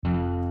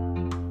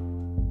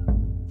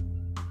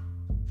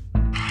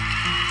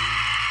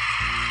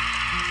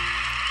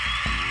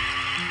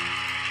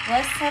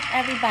What's up,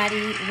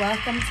 everybody?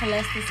 Welcome to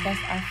Let's Discuss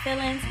Our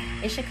Feelings.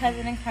 It's your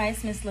cousin in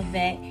Christ, Miss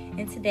Lavette,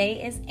 and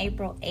today is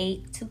April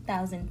 8,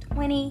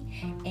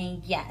 2020.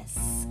 And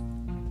yes,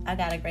 I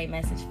got a great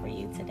message for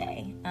you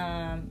today.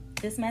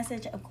 This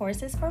message, of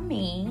course, is for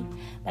me,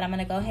 but I'm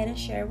going to go ahead and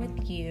share it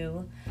with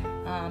you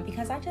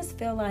because I just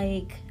feel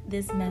like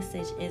this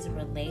message is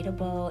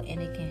relatable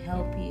and it can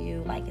help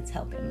you like it's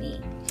helping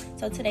me.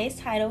 So today's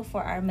title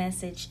for our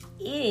message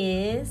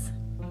is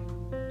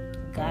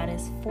God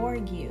is for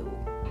you.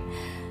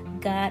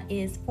 God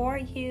is for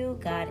you.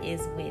 God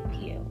is with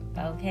you.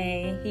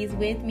 Okay? He's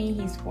with me.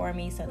 He's for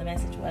me. So the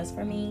message was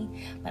for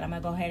me. But I'm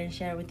going to go ahead and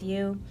share it with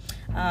you.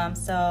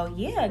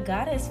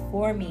 God is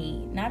for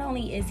me. Not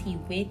only is he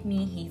with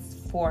me,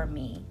 he's for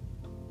me.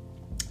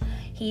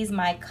 He's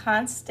my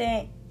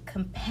constant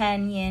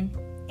companion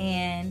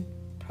and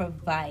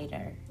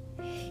provider.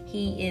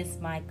 He is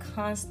my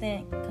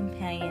constant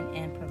companion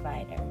and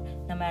provider.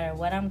 No matter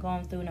what I'm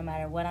going through, no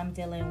matter what I'm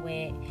dealing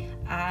with,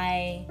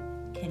 I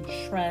can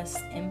trust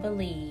and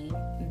believe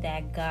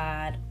that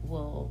God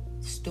will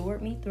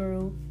steward me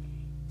through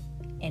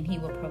and he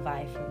will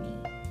provide for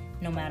me.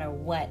 No matter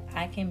what,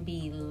 I can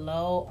be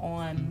low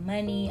on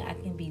money, I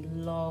can be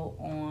low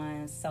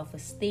on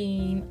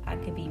self-esteem, I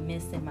could be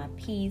missing my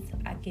peace,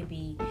 I could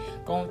be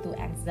going through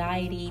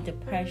anxiety,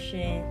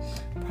 depression,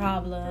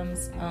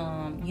 problems,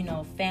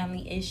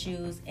 family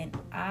issues, and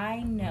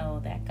I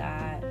know that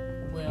God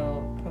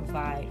will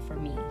provide for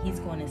me. He's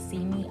going to see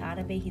me out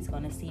of it. He's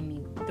going to see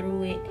me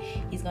through it.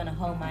 He's going to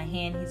hold my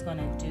hand. He's going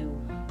to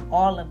do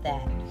all of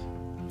that.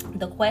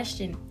 The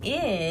question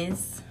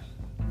is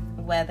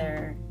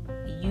whether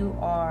you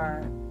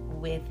are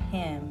with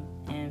him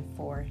and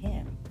for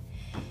him.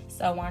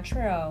 So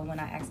Montreal, when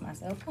I ask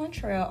myself,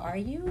 Montreal, are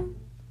you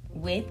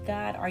with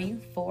God? Are you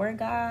for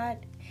God?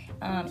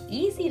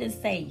 Easy to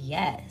say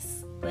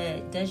yes,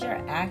 but does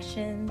your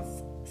actions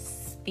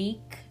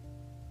speak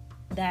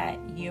that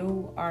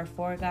you are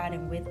for God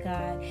and with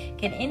God?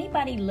 Can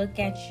anybody look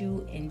at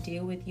you and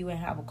deal with you and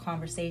have a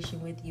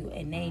conversation with you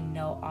and they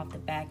know off the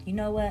back, you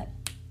know what?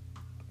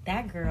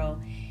 That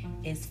girl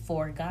is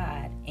for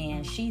God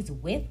and she's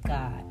with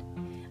God.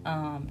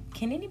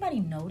 Can anybody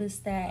notice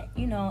that?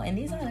 And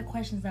these are the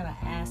questions that I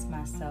ask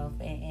myself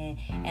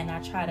and I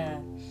try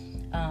to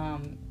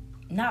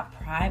not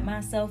pride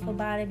myself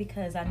about it,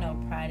 because I know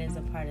pride is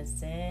a part of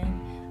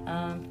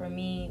sin for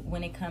me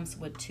when it comes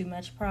with too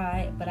much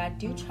pride, but I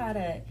do try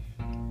to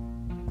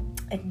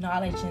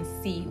acknowledge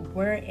and see,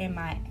 where am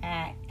I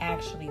at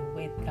actually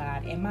with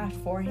God? Am I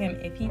for him?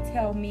 If he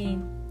tell me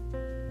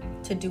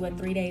to do a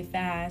 3-day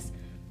fast,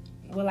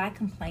 will I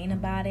complain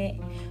about it?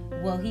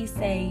 Will he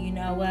say, you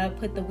know what,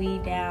 put the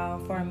weed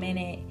down for a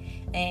minute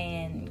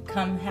and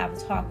come have a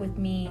talk with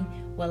me?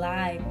 Will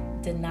I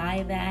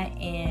deny that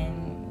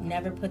and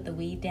never put the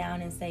weed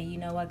down and say, you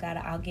know what, God,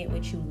 I'll get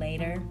with you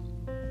later?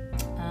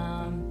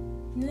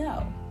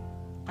 No,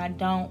 I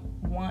don't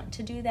want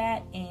to do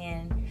that,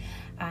 and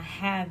I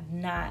have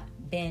not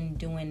been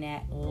doing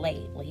that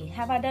lately.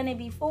 Have I done it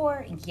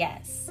before?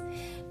 Yes.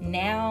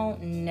 Now,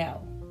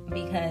 no,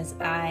 because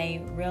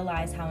I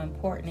realize how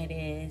important it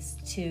is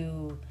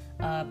to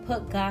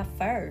put God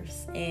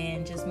first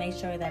and just make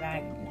sure that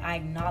I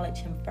acknowledge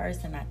him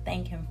first and I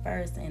thank him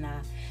first and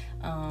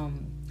I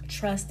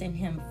trust in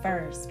him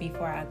first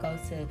before I go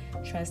to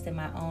trust in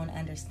my own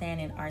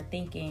understanding or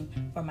thinking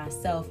for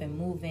myself and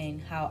moving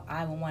how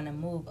I would want to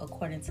move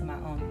according to my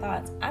own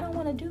thoughts. I don't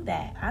want to do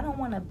that. I don't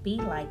want to be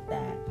like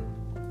that.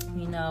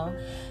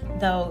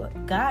 Though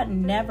God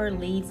never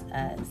leaves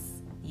us.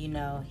 He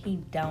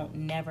don't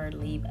never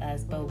leave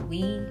us, but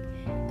we,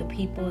 the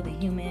people, the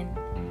human,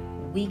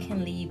 we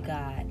can leave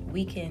God.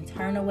 We can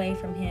turn away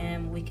from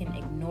him. We can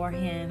ignore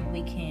him.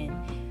 We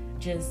can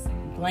just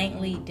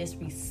blankly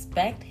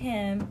disrespect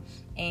him.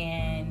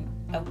 And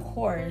of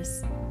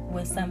course,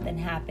 when something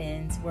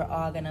happens, we're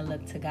all going to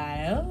look to God.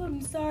 Oh, I'm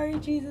sorry,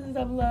 Jesus,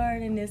 I'm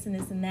Lord, and this and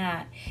this and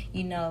that,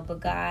 but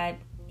God,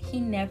 he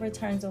never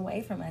turns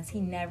away from us. He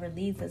never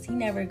leaves us. He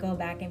never go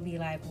back and be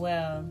like,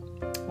 well,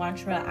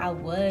 Wantra, I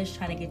was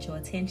trying to get your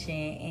attention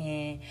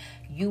and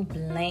you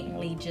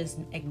blankly just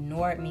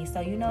ignored me.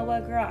 So you know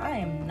what, girl? I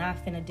am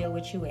not finna deal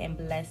with you and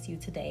bless you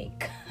today.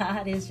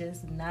 God is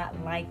just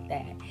not like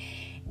that.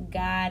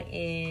 God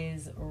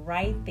is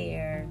right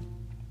there,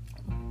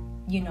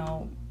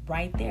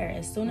 right there.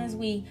 As soon as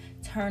we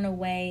turn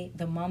away,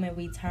 the moment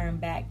we turn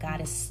back,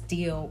 God is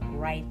still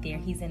right there.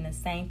 He's in the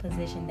same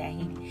position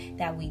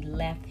that we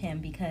left him,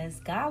 because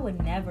God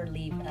would never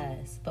leave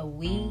us, but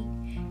we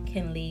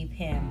can leave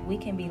him. We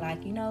can be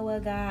like, you know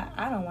what, God,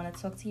 I don't want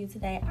to talk to you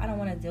today. I don't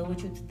want to deal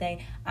with you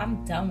today.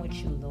 I'm done with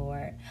you,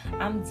 Lord.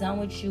 I'm done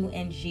with you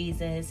and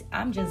Jesus.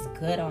 I'm just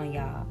good on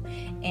y'all.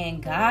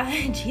 And God,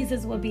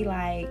 Jesus would be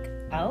like,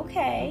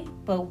 okay,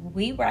 but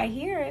we right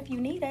here if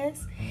you need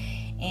us.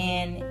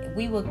 And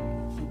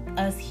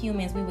us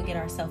humans, we would get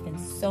ourselves in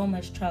so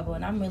much trouble.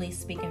 And I'm really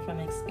speaking from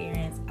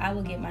experience. I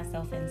would get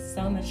myself in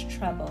so much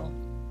trouble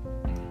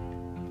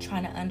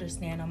trying to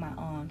understand on my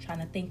own, trying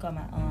to think on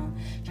my own,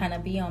 trying to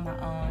be on my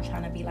own,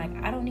 trying to be like,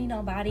 I don't need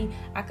nobody.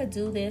 I could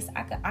do this.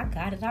 I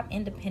got it. I'm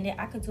independent.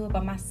 I could do it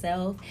by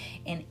myself.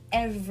 And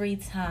every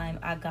time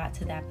I got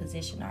to that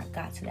position, or I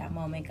got to that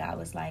moment, God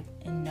was like,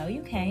 no,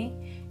 you can't.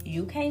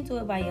 You can't do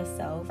it by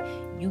yourself.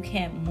 You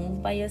can't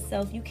move by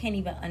yourself. You can't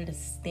even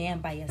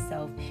understand by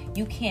yourself.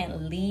 You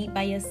can't lead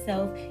by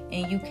yourself,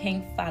 and you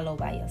can't follow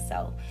by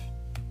yourself.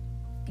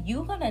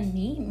 You're gonna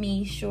need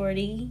me,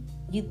 shorty.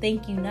 You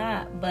think you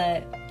not,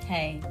 but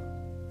hey,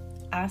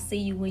 I'll see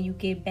you when you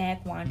get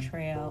back,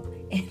 Wantrell.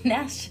 And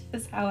that's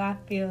just how I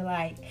feel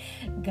like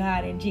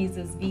God and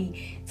Jesus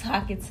be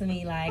talking to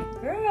me like,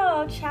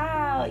 girl,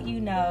 child,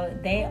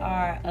 they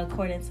are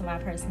according to my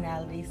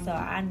personality. So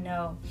I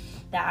know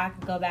that I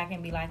could go back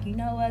and be like, you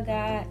know what,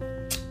 God,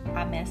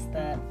 I messed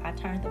up. I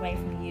turned away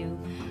from you.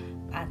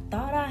 I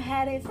thought I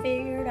had it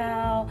figured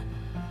out,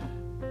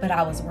 but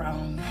I was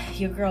wrong.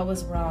 Your girl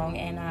was wrong,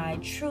 and I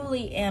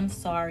truly am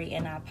sorry,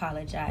 and I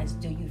apologize.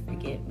 Do you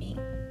forgive me?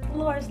 The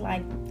Lord's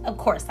like, of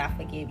course I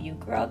forgive you,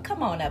 girl.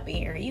 Come on up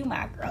here. You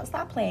my girl.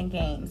 Stop playing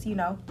games,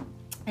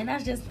 And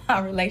that's just my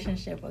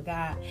relationship with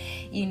God,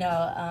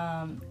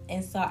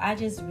 and so I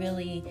just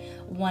really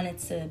wanted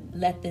to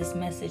let this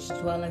message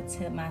dwell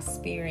into my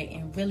spirit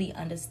and really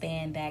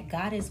understand that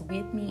God is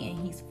with me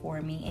and He's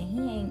for me, and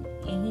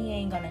He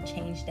ain't gonna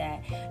change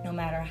that. No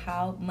matter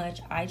how much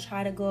I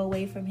try to go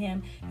away from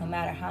Him, no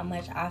matter how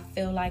much I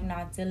feel like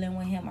not dealing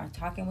with Him or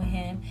talking with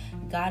Him,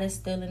 God is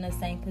still in the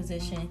same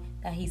position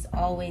that He's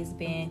always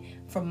been.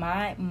 For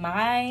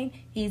mine,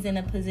 He's in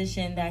a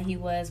position that He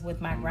was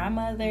with my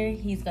grandmother.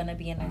 He's gonna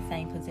be in the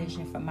same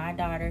position for my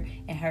daughter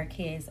and her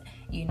kids,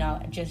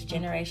 just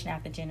generation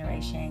after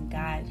generation.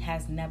 God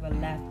has never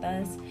left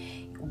us.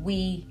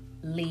 We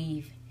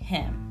leave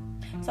Him.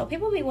 So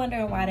people be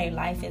wondering why their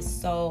life is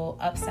so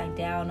upside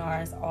down, or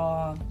it's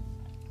all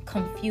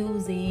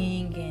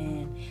confusing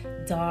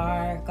and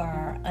dark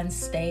or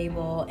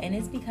unstable. And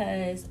it's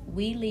because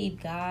we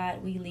leave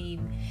God, we leave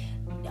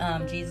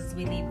Jesus,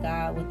 we leave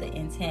God with the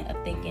intent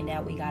of thinking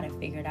that we got it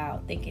figured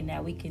out, thinking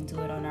that we can do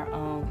it on our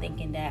own,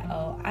 thinking that,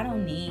 I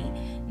don't need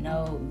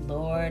no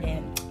Lord.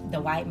 And the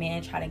white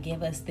man try to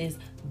give us this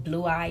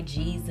blue-eyed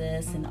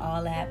Jesus and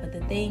all that. But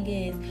the thing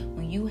is,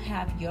 when you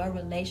have your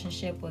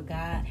relationship with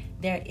God,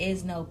 there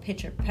is no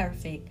picture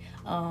perfect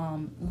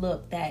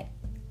look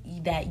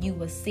that you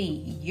will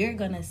see. You're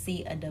gonna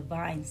see a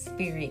divine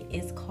spirit.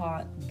 It's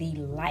called the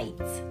light.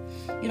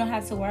 You don't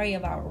have to worry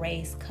about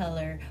race,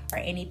 color, or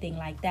anything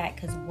like that,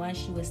 because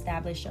once you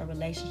establish a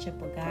relationship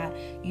with God,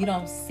 you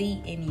don't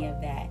see any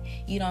of that.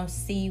 You don't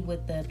see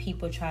what the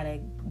people try to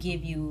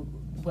give you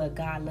what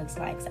God looks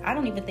like. So I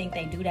don't even think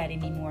they do that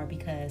anymore,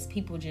 because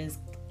people just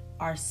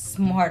are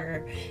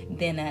smarter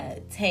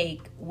than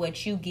take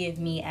what you give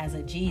me as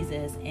a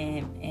Jesus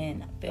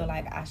and feel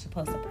like I'm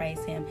supposed to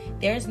praise Him.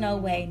 There's no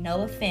way,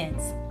 no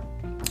offense,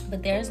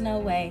 but there's no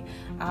way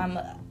I'm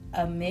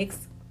a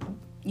mixed,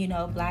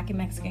 Black and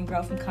Mexican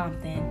girl from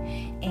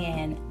Compton,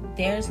 and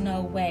there's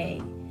no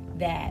way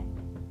that,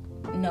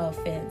 no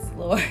offense,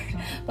 Lord,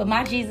 but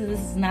my Jesus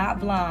is not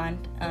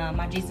blonde.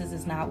 My Jesus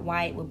is not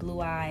white with blue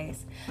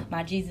eyes.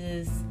 My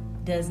Jesus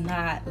does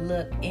not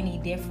look any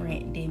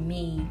different than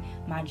me.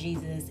 My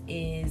Jesus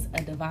is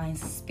a divine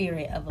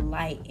spirit of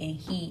light, and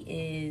He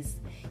is,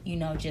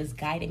 just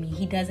guiding me.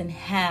 He doesn't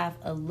have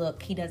a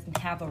look. He doesn't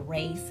have a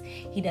race.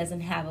 He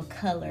doesn't have a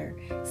color,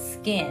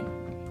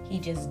 skin. He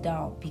just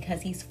don't,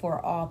 because He's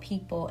for all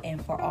people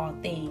and for all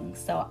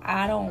things. So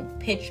I don't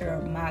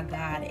picture my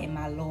God and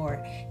my Lord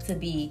to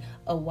be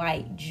a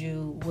white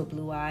Jew with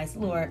blue eyes.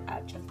 Lord,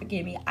 just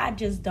forgive me. I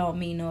just don't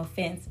mean no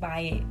offense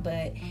by it.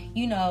 But,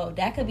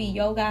 that could be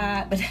your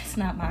God, but that's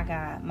not my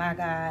God. My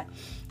God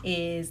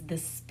is the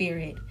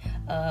spirit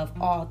of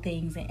all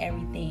things and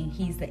everything.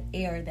 He's the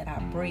air that I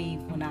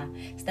breathe when I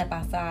step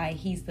outside.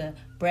 He's the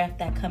breath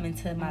that comes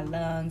into my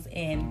lungs.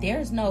 And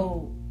there's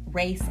no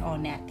race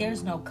on that.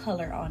 There's no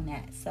color on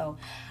that. So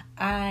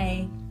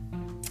I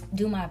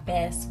do my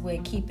best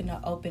with keeping an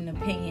open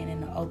opinion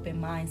and an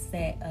open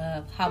mindset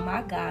of how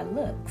my God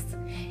looks.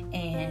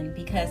 And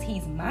because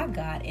He's my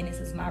God and this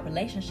is my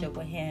relationship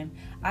with Him,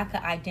 I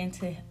could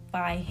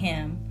identify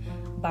Him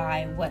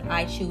by what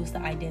I choose to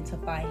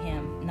identify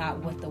Him, not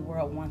what the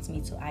world wants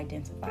me to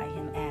identify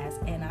Him as.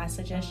 And I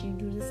suggest you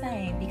do the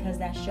same, because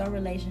that's your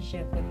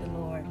relationship with the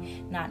Lord,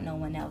 not no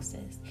one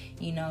else's.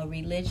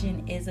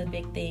 Religion is a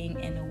big thing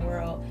in the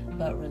world,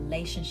 but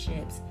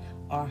relationships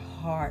are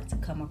hard to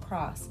come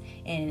across.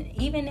 And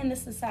even in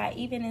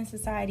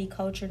society,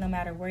 culture, no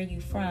matter where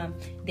you're from,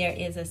 there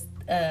is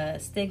a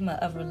stigma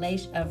of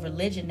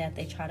religion that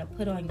they try to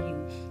put on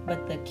you.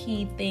 But the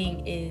key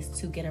thing is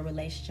to get a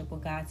relationship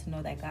with God, to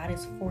know that God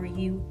is for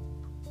you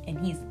and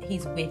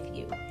He's with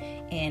you,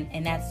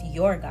 and that's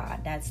your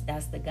God. That's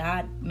the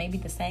God, maybe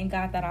the same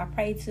God that I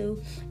pray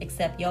to,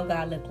 except your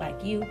God look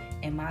like you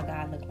and my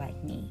God look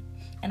like me,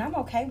 and I'm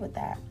okay with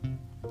that.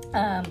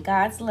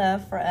 God's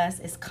love for us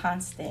is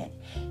constant.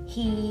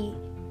 He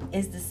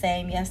is the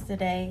same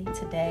yesterday,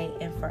 today,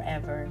 and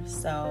forever.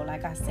 So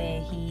like I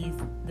said, he's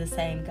the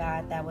same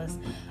God that was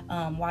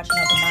watching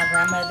over my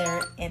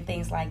grandmother and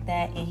things like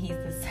that, and he's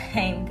the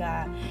same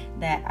God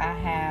that I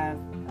have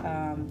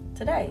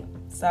today.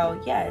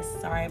 So yes,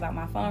 sorry about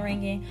my phone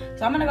ringing.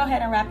 So I'm gonna go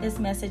ahead and wrap this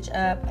message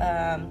up.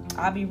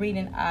 I'll be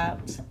reading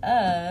out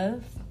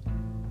of,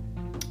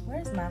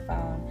 where's my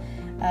phone?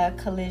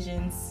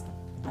 Collisions.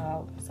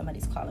 Oh,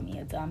 somebody's calling me.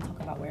 I'm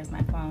talking about where's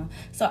my phone.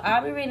 So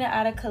I'll be reading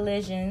out of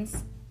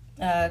Collisions,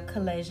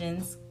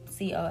 Colossians,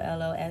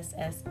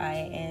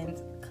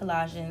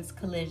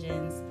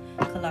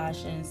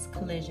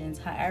 Collisions,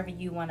 however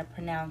you want to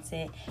pronounce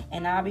it.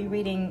 And I'll be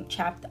reading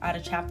out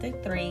of chapter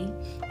 3,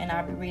 and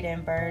I'll be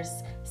reading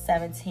verse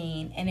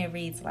 17, and it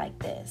reads like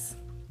this.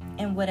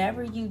 And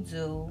whatever you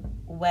do,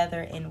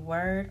 whether in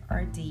word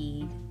or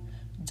deed,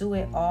 do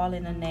it all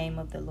in the name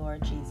of the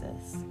Lord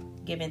Jesus,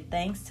 giving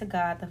thanks to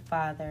God the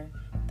Father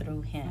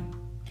through him.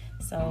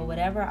 So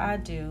whatever I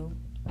do,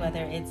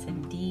 whether it's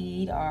in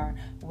deed or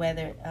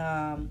whether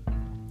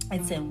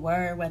it's in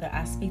word, whether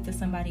I speak to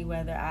somebody,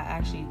 whether I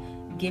actually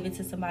give it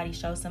to somebody,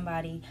 show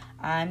somebody,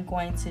 I'm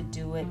going to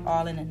do it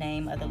all in the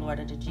name of the Lord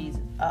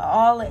Jesus,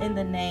 all in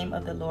the name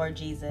of the Lord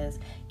Jesus,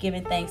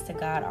 giving thanks to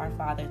God our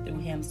Father through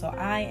him. So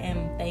I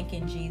am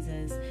thanking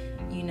Jesus,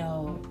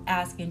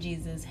 asking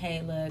Jesus,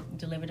 hey, look,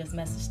 deliver this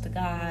message to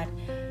God.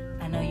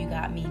 I know you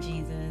got me,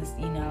 Jesus,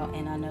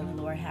 and I know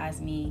the Lord has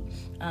me,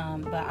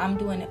 but I'm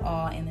doing it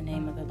all in the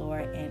name of the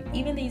Lord. And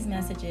even these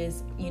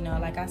messages,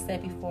 like I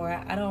said before,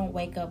 I don't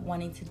wake up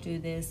wanting to do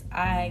this.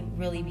 I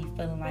really be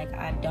feeling like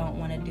I don't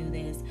want to do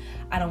this.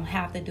 I don't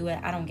have to do it.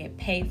 I don't get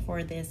paid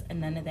for this and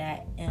none of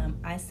that.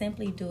 I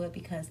simply do it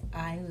because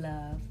I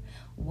love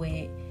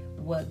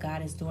what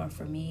God is doing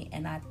for me,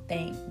 and I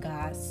thank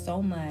God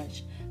so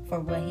much for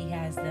what he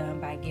has done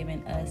by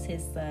giving us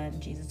his son,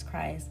 Jesus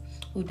Christ,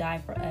 who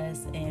died for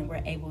us, and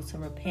we're able to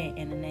repent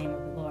in the name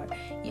of the Lord.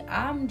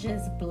 I'm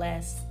just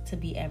blessed to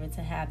be able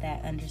to have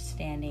that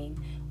understanding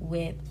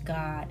with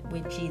God,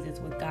 with Jesus,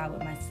 with God,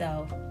 with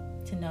myself,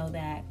 to know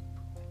that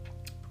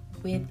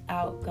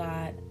without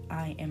God,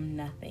 I am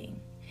nothing.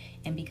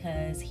 And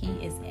because he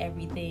is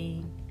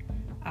everything,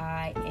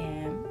 I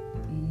am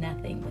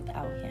nothing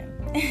without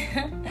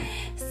him.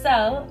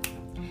 So,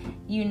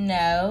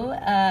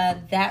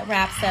 that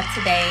wraps up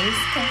today's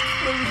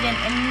conclusion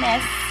and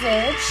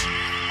message.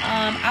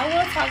 I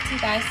will talk to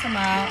you guys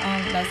tomorrow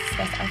on Let's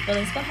Discuss Our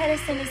Feelings. Go ahead and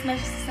send this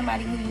message to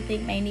somebody who you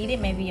think may need it.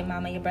 Maybe your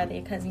mama, your brother,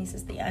 your cousin, your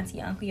sister, your auntie,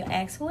 your uncle, your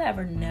ex,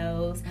 whoever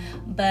knows.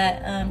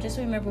 But just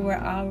remember, we're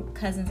all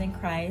cousins in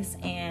Christ,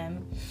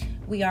 and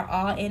we are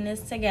all in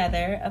this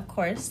together. Of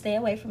course, stay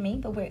away from me,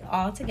 but we're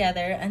all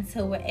together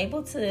until we're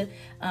able to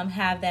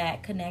have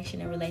that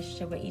connection and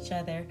relationship with each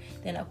other.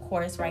 Then, of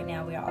course, right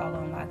now we are all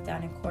on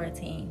lockdown and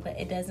quarantine, but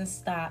it doesn't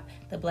stop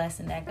the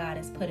blessing that God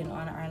is putting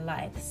on our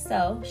life.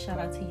 So, shout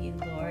out to you,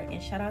 Lord,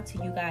 and shout out to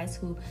you guys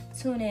who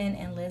tune in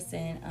and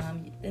listen.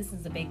 This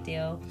is a big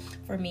deal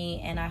for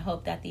me, and I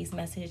hope that these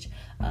messages,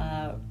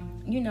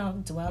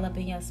 dwell up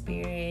in your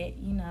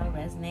spirit,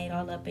 resonate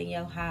all up in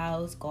your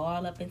house, go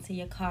all up into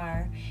your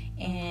car,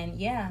 and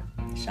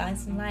shine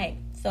some light.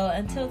 So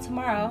until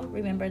tomorrow,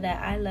 remember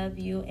that I love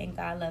you and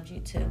God loves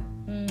you too.